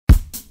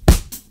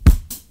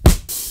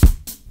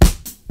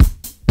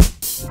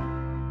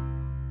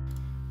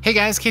Hey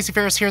guys, Casey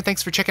Ferris here.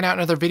 Thanks for checking out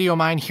another video of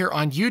mine here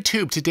on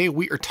YouTube. Today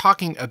we are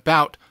talking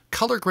about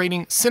color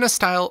grading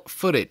cinestyle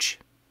footage.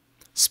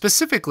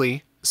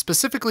 Specifically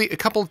a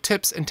couple of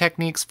tips and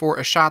techniques for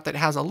a shot that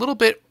has a little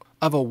bit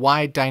of a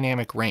wide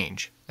dynamic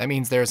range. That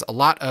means there's a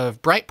lot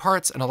of bright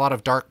parts and a lot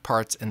of dark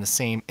parts in the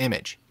same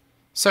image.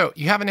 So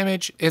you have an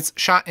image, it's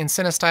shot in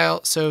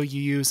cinestyle, so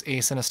you use a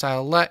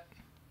cinestyle LUT,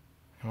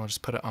 and we'll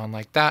just put it on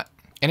like that.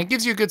 And it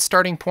gives you a good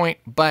starting point,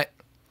 but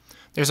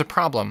there's a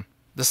problem.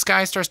 The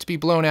sky starts to be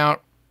blown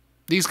out,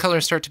 these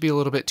colors start to be a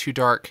little bit too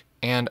dark,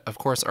 and of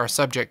course our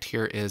subject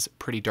here is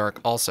pretty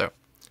dark also.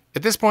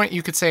 At this point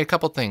you could say a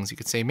couple things. You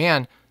could say,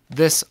 man,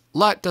 this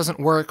LUT doesn't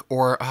work,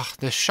 or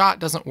this shot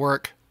doesn't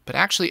work, but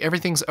actually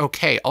everything's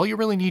okay. All you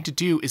really need to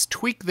do is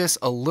tweak this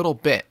a little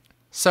bit.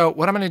 So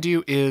what I'm gonna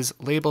do is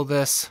label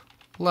this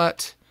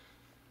LUT,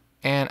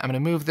 and I'm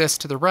gonna move this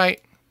to the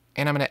right,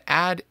 and I'm gonna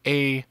add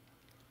a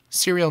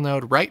serial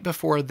node right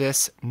before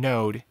this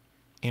node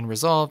in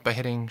Resolve by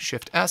hitting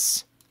Shift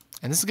S.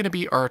 And this is gonna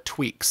be our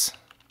tweaks.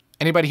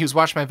 Anybody who's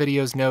watched my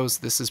videos knows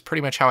this is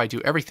pretty much how I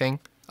do everything.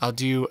 I'll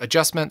do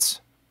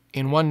adjustments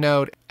in one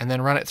node and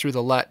then run it through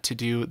the LUT to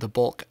do the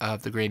bulk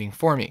of the grading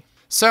for me.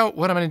 So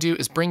what I'm gonna do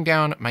is bring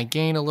down my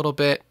gain a little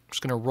bit. I'm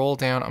just gonna roll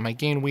down on my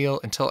gain wheel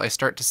until I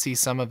start to see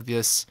some of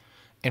this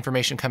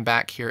information come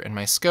back here in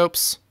my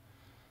scopes.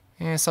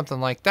 And something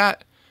like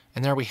that.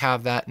 And there we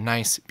have that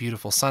nice,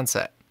 beautiful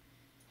sunset.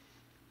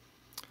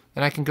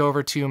 Then I can go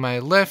over to my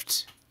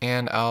lift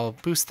and I'll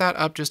boost that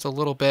up just a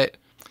little bit.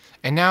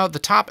 And now the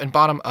top and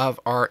bottom of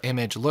our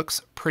image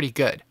looks pretty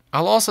good.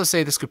 I'll also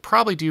say this could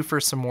probably do for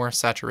some more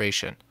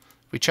saturation.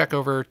 If we check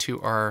over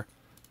to our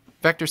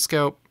vector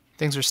scope,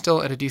 things are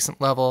still at a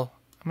decent level.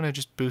 I'm gonna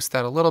just boost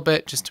that a little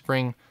bit just to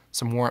bring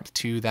some warmth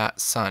to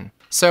that sun.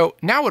 So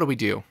now what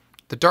do?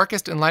 The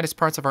darkest and lightest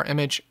parts of our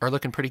image are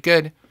looking pretty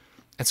good.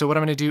 And so what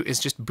I'm gonna do is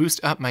just boost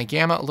up my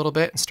gamma a little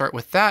bit and start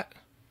with that.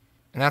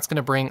 And that's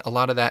gonna bring a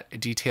lot of that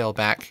detail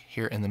back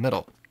here in the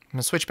middle. I'm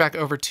gonna switch back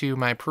over to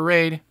my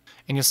parade,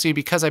 and you'll see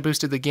because I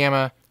boosted the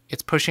gamma,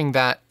 it's pushing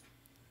that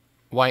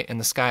white in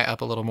the sky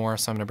up a little more,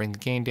 so I'm gonna bring the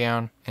gain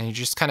down, and you're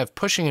just kind of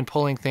pushing and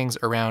pulling things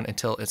around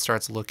until it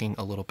starts looking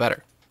a little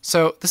better.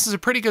 So this is a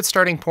pretty good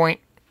starting point,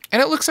 and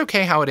it looks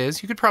okay how it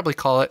is. You could probably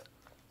call it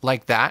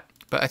like that,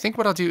 but I think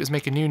what I'll do is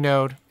make a new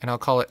node, and I'll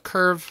call it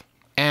curve.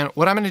 And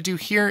what I'm gonna do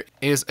here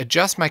is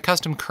adjust my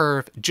custom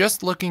curve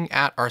just looking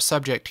at our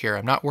subject here.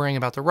 I'm not worrying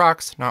about the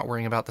rocks, not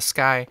worrying about the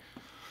sky,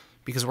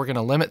 because we're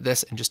gonna limit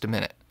this in just a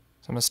minute.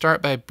 So I'm gonna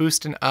start by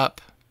boosting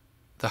up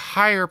the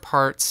higher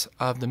parts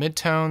of the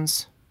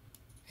midtones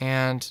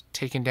and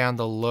taking down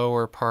the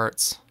lower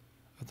parts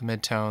of the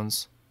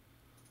midtones.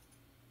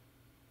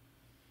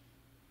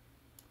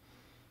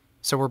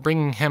 So we're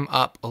bringing him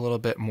up a little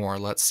bit more.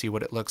 Let's see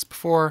what it looks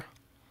before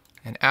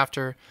and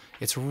after.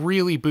 It's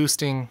really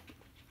boosting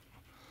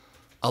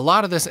a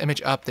lot of this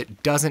image up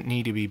that doesn't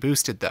need to be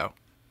boosted though.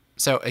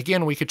 So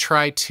again, we could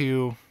try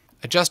to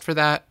adjust for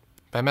that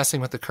by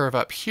messing with the curve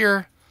up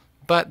here,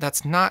 but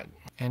that's not,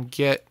 and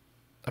get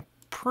a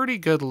pretty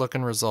good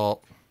looking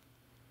result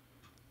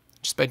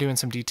just by doing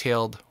some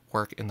detailed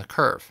work in the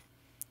curve.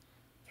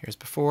 Here's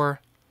before,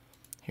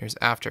 here's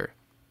after.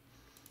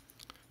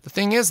 The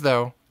thing is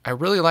though, I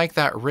really like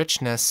that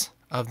richness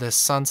of this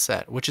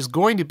sunset, which is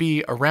going to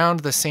be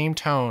around the same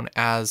tone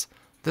as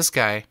this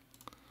guy.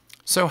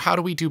 So how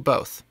do we do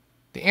both?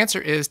 The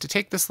answer is to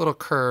take this little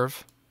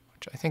curve,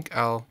 which I think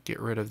I'll get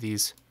rid of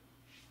these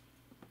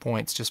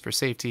points just for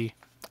safety,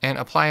 and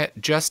apply it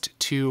just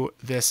to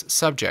this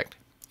subject.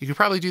 You could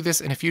probably do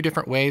this in a few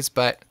different ways,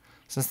 but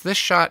since this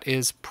shot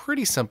is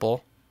pretty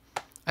simple,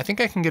 I think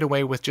I can get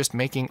away with just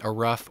making a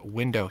rough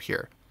window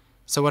here.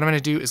 So what I'm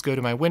gonna do is go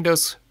to my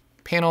Windows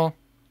panel,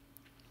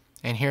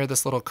 and here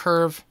this little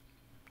curve,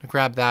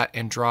 grab that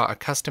and draw a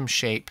custom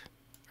shape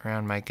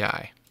around my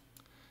guy.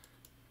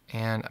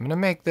 And I'm gonna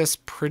make this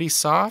pretty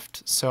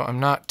soft, so I'm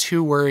not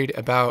too worried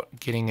about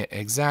getting it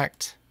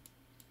exact.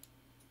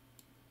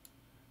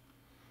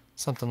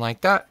 Something like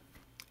that.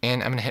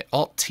 And I'm gonna hit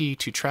Alt-T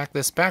to track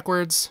this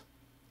backwards.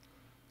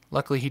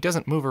 Luckily he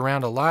doesn't move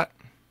around a lot,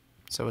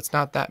 so it's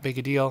not that big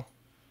a deal.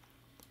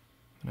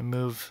 I'm gonna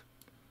move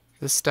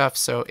this stuff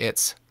so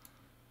it's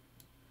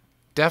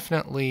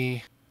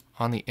definitely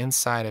on the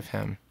inside of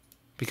him.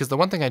 Because the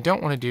one thing I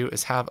don't wanna do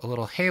is have a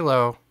little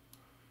halo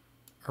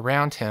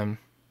around him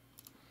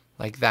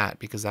like that,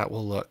 because that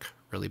will look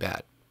really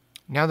bad.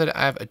 Now that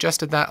I've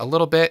adjusted that a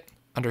little bit,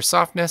 under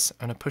softness,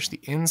 I'm gonna push the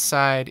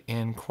inside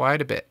in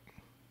quite a bit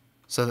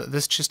so that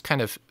this just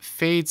kind of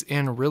fades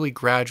in really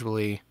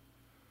gradually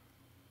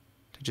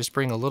to just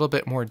bring a little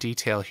bit more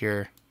detail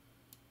here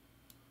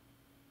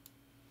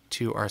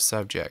to our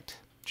subject,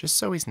 just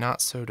so he's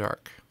not so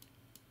dark.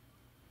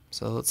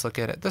 So let's look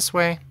at it this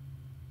way.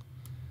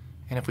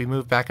 And if we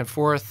move back and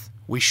forth,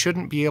 we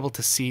shouldn't be able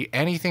to see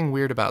anything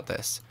weird about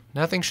this.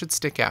 Nothing should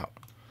stick out.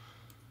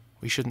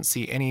 We shouldn't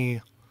see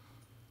any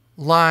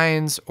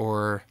lines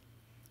or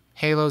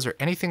halos or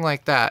anything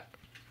like that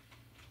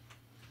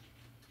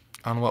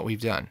on what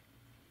we've done.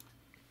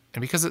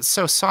 And because it's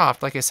so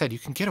soft, like I said, you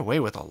can get away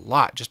with a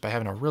lot just by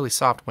having a really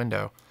soft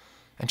window.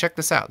 And check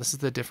this out. This is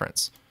the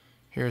difference.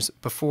 Here's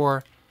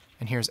before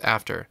and here's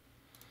after.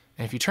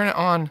 And if you turn it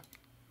on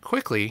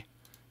quickly,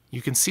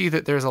 you can see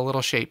that there's a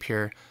little shape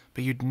here,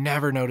 but you'd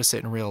never notice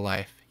it in real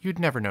life. You'd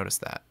never notice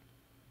that.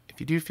 If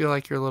you do feel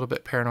like you're a little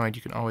bit paranoid,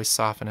 you can always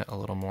soften it a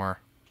little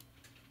more.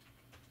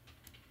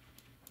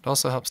 It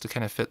also helps to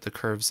kind of fit the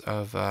curves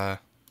of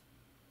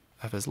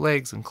his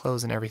legs and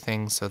clothes and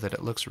everything so that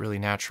it looks really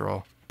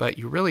natural. But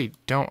you really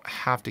don't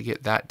have to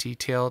get that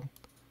detailed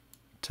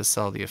to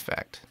sell the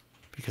effect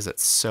because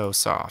it's so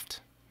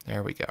soft.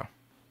 There we go.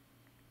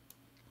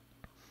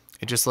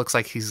 It just looks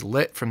like he's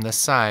lit from this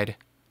side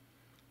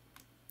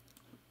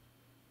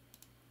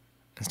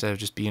instead of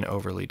just being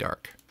overly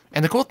dark.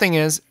 And the cool thing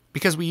is,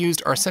 because we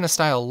used our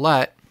CineStyle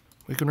LUT,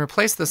 we can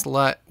replace this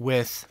LUT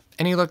with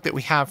any look that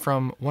we have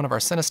from one of our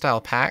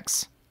CineStyle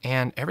packs,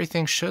 and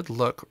everything should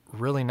look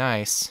really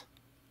nice.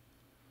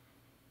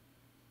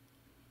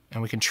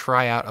 And we can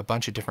try out a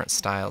bunch of different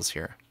styles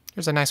here.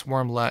 Here's a nice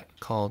warm LUT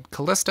called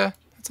Callista.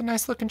 It's a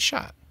nice looking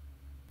shot.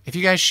 If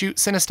you guys shoot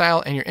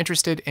CineStyle and you're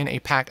interested in a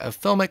pack of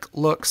filmic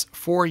looks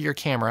for your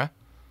camera,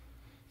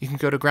 you can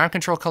go to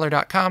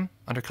groundcontrolcolor.com.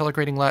 Under color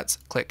grading LUTs,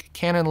 click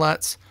Canon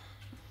LUTs.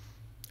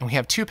 And we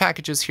have 2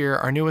 packages here.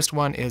 Our newest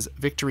one is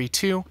Victory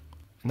 2,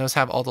 and those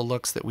have all the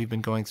looks that we've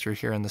been going through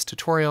here in this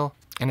tutorial.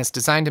 And it's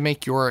designed to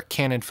make your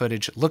Canon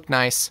footage look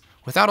nice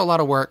without a lot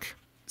of work,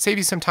 save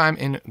you some time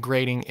in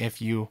grading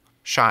if you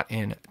shot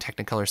in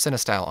Technicolor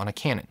CineStyle on a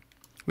Canon.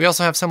 We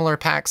also have similar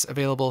packs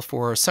available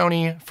for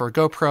Sony, for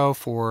GoPro,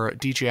 for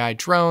DJI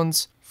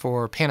drones,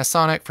 for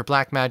Panasonic, for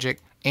Blackmagic,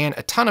 and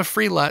a ton of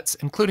free LUTs,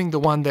 including the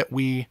one that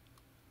we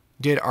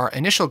did our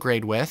initial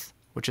grade with,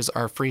 which is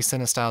our free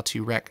CineStyle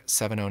 2 Rec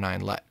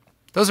 709 LUT.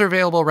 Those are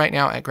available right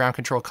now at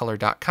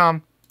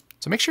groundcontrolcolor.com,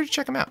 so make sure to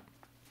check them out.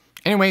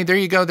 Anyway, there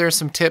you go. There's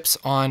some tips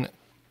on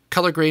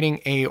color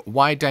grading a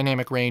wide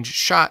dynamic range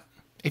shot.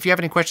 If you have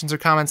any questions or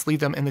comments, leave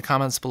them in the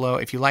comments below.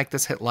 If you like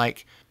this, hit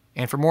like.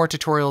 And for more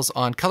tutorials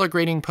on color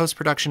grading,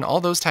 post-production, all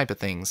those type of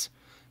things,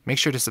 make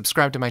sure to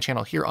subscribe to my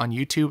channel here on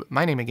YouTube.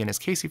 My name again is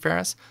Casey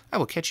Ferris. I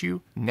will catch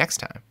you next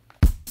time.